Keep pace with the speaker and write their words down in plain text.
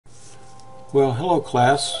Well, hello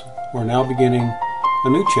class. We're now beginning a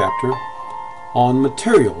new chapter on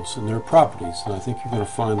materials and their properties, and I think you're going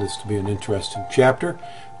to find this to be an interesting chapter.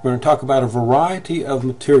 We're going to talk about a variety of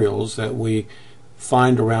materials that we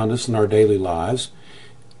find around us in our daily lives,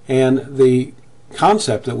 and the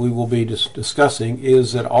concept that we will be discussing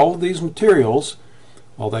is that all of these materials,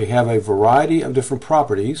 while they have a variety of different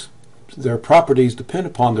properties, their properties depend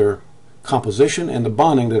upon their composition and the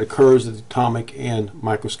bonding that occurs at the atomic and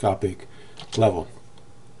microscopic level.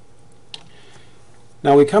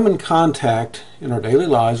 Now we come in contact in our daily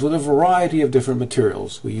lives with a variety of different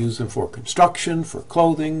materials. We use them for construction, for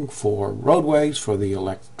clothing, for roadways, for the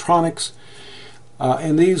electronics,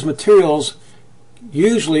 and these materials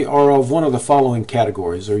usually are of one of the following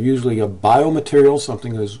categories. They're usually a biomaterial,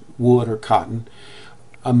 something as wood or cotton,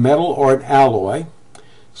 a metal or an alloy,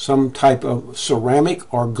 some type of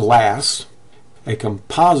ceramic or glass. A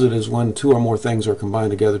composite is when two or more things are combined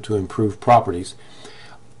together to improve properties.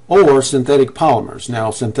 Or synthetic polymers. Now,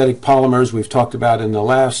 synthetic polymers we've talked about in the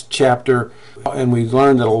last chapter, and we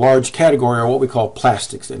learned that a large category are what we call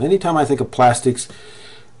plastics. And anytime I think of plastics,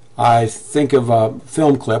 I think of a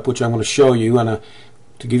film clip, which I'm going to show you, and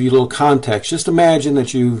to give you a little context. Just imagine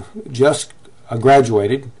that you just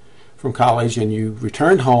graduated from college and you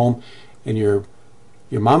returned home, and your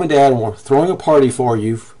mom and dad are throwing a party for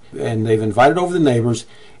you, and they've invited over the neighbors,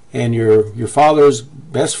 and your father's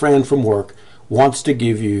best friend from work wants to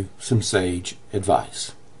give you some sage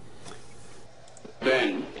advice.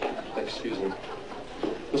 Ben. Excuse me.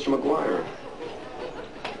 Mr. McGuire.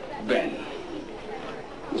 Ben.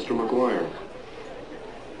 Mr. McGuire.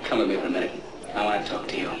 Come with me for a minute. I want to talk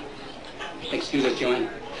to you. Excuse us, Joanne.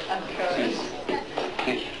 Of course.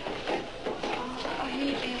 Thank you.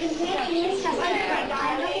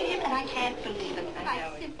 And I can't believe it.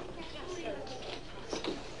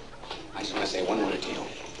 I just want to say one word to you.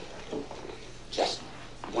 Just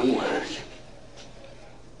one word.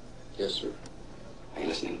 Yes, sir. Are you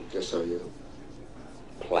listening? Yes, I am.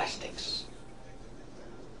 Plastics.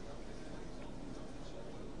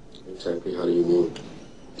 Exactly how do you mean?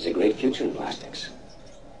 There's a great future in plastics.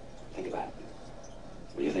 Think about it.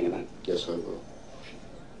 Will you think about it? Yes, I will.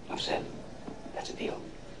 I've said. That's a deal.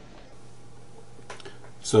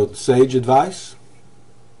 So the sage advice?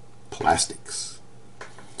 Plastics.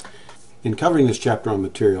 In covering this chapter on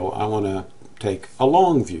material, I want to take a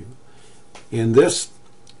long view. In this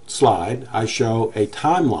slide, I show a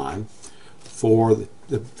timeline for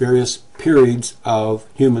the various periods of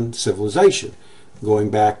human civilization,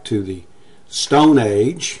 going back to the Stone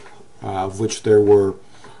Age, of which there were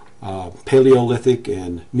Paleolithic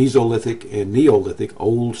and Mesolithic and Neolithic,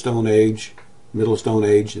 Old Stone Age, Middle Stone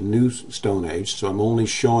Age, and New Stone Age. So I'm only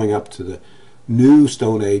showing up to the New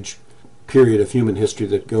Stone Age period of human history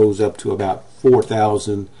that goes up to about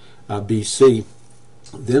 4000 BC.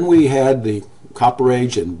 Then we had the Copper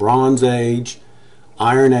Age and Bronze Age,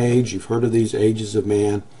 Iron Age. You've heard of these ages of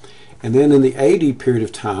man. And then in the AD period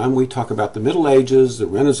of time, we talk about the Middle Ages, the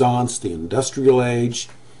Renaissance, the Industrial Age,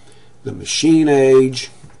 the Machine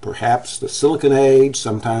Age, perhaps the Silicon Age.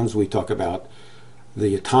 Sometimes we talk about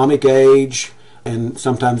the Atomic Age, and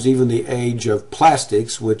sometimes even the Age of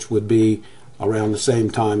Plastics, which would be around the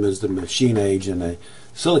same time as the Machine Age and the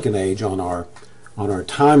Silicon Age on our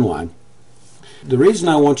timeline. The reason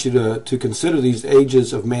I want you to consider these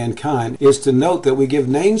ages of mankind is to note that we give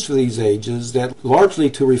names for these ages that largely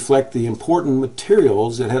to reflect the important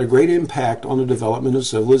materials that had a great impact on the development of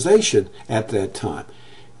civilization at that time.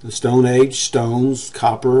 The Stone Age, stones,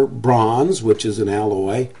 copper, bronze, which is an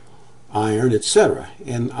alloy, iron, etc.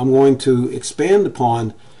 And I'm going to expand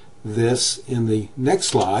upon this in the next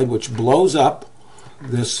slide, which blows up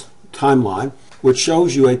this timeline, which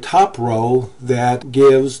shows you a top row that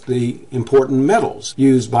gives the important metals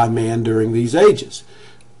used by man during these ages.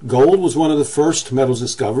 Gold was one of the first metals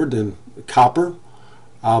discovered, then copper.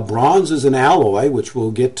 Bronze is an alloy, which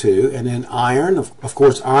we'll get to, and then iron. Of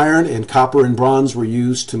course, iron and copper and bronze were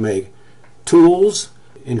used to make tools,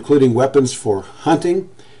 including weapons for hunting.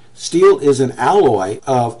 Steel is an alloy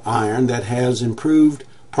of iron that has improved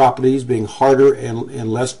properties, being harder and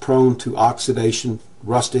less prone to oxidation,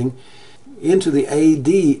 rusting. Into the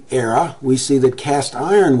AD era, we see that cast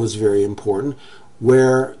iron was very important,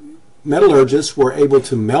 where metallurgists were able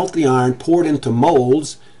to melt the iron, pour it into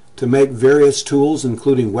molds to make various tools,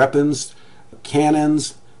 including weapons,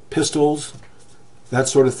 cannons, pistols, that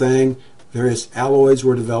sort of thing. Various alloys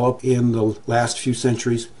were developed in the last few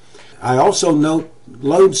centuries. I also note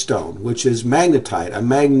lodestone, which is magnetite, a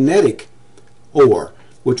magnetic ore,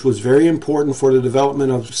 which was very important for the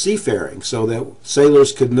development of seafaring so that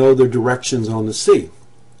sailors could know their directions on the sea.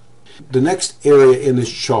 The next area in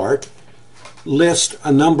this chart list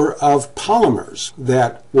a number of polymers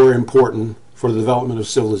that were important for the development of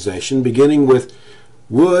civilization, beginning with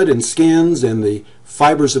wood and skins and the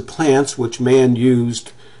fibers of plants which man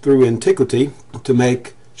used through antiquity to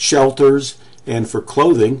make shelters and for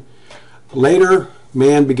clothing. Later,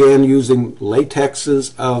 man began using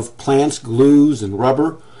latexes of plants, glues, and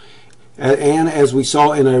rubber. And as we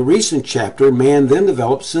saw in a recent chapter, man then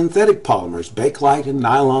developed synthetic polymers, bakelite and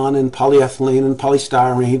nylon and polyethylene and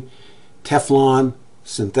polystyrene, Teflon,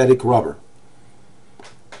 synthetic rubber.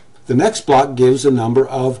 The next block gives a number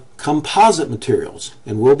of composite materials,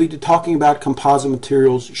 and we'll be talking about composite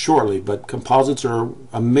materials shortly, but composites are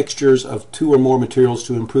mixtures of two or more materials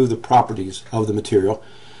to improve the properties of the material.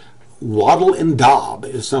 Wattle and daub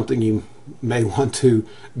is something you may want to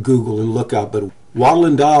Google and look up, but wattle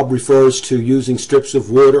and daub refers to using strips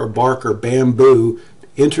of wood or bark or bamboo,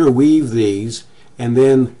 interweave these, and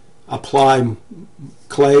then apply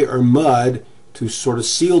clay or mud to sort of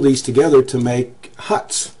seal these together to make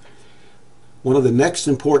huts. One of the next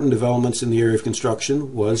important developments in the area of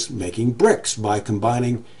construction was making bricks by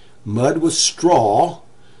combining mud with straw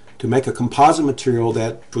to make a composite material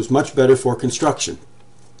that was much better for construction.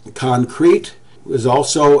 Concrete is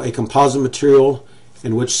also a composite material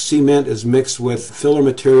in which cement is mixed with filler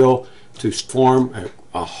material to form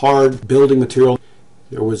a hard building material.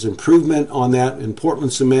 There was improvement on that in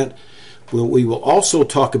Portland cement. We will also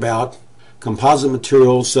talk about composite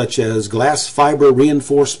materials such as glass fiber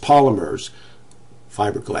reinforced polymers,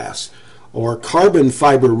 fiberglass, or carbon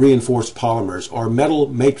fiber reinforced polymers, or metal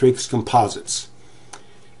matrix composites.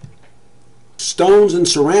 Stones and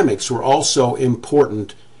ceramics were also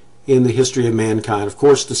important in the history of mankind. Of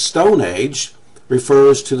course, the Stone Age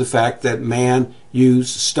refers to the fact that man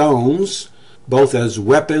used stones both as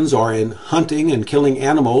weapons or in hunting and killing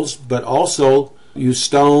animals, but also used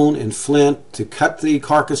stone and flint to cut the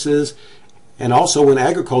carcasses. And also when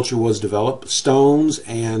agriculture was developed, stones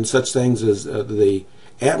and such things as the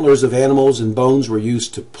antlers of animals and bones were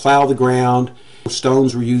used to plow the ground.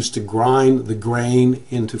 Stones were used to grind the grain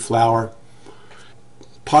into flour.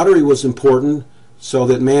 Pottery was important so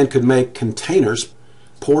that man could make containers.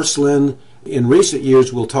 Porcelain. In recent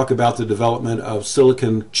years, we'll talk about the development of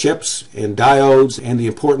silicon chips and diodes and the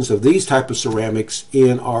importance of these type of ceramics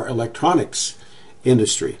in our electronics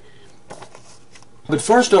industry. But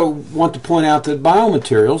first I want to point out that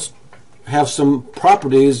biomaterials have some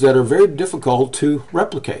properties that are very difficult to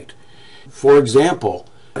replicate. For example,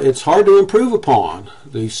 it's hard to improve upon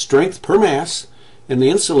the strength per mass and the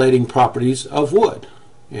insulating properties of wood.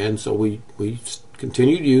 And so we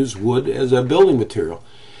continue to use wood as a building material.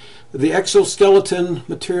 The exoskeleton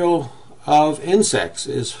material of insects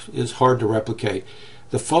is hard to replicate.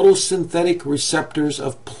 The photosynthetic receptors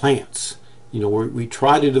of plants. You know, we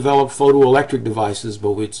try to develop photoelectric devices,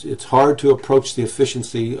 but it's hard to approach the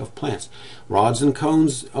efficiency of plants. Rods and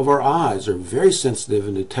cones of our eyes are very sensitive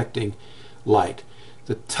in detecting light.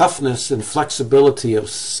 The toughness and flexibility of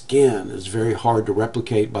skin is very hard to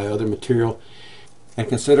replicate by other material. And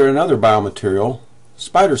consider another biomaterial,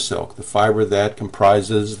 spider silk, the fiber that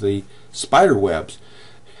comprises the spider webs.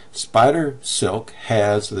 Spider silk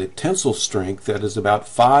has the tensile strength that is about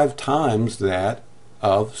 5 times that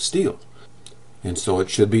of steel. And so it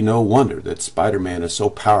should be no wonder that Spider-Man is so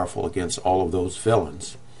powerful against all of those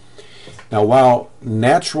villains. Now, while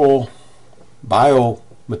natural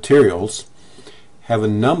biomaterials have a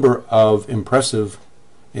number of impressive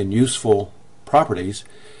and useful properties,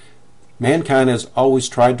 mankind has always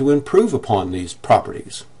tried to improve upon these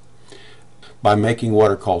properties by making what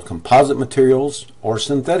are called composite materials or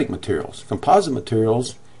synthetic materials. Composite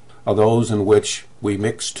materials are those in which we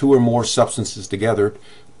mix 2 or more substances together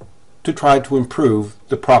to try to improve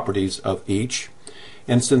the properties of each.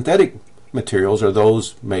 And synthetic materials are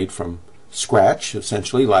those made from scratch,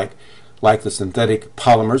 essentially, like the synthetic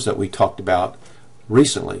polymers that we talked about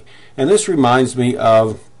recently. And this reminds me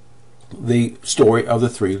of the story of the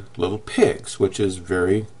 3 little pigs, which is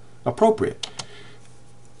very appropriate.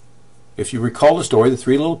 If you recall the story, the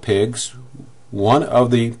 3 little pigs, one of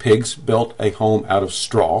the pigs built a home out of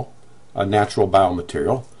straw, a natural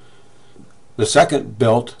biomaterial. The second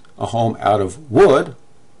built a home out of wood,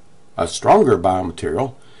 a stronger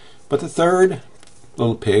biomaterial. But the third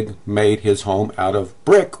little pig made his home out of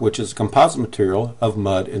brick, which is a composite material of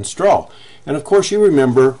mud and straw. And of course you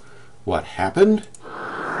remember what happened.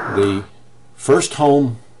 The first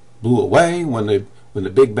home blew away when the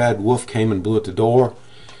big bad wolf came and blew at the door.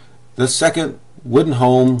 The second wooden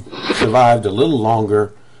home survived a little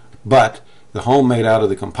longer, but the home made out of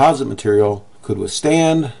the composite material could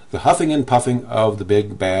withstand the huffing and puffing of the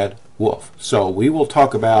big bad wolf. So we will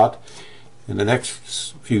talk about in the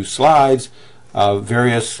next few slides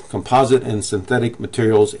various composite and synthetic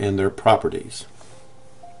materials and their properties.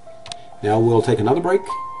 Now we'll take another break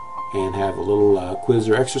and have a little quiz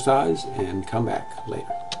or exercise and come back later.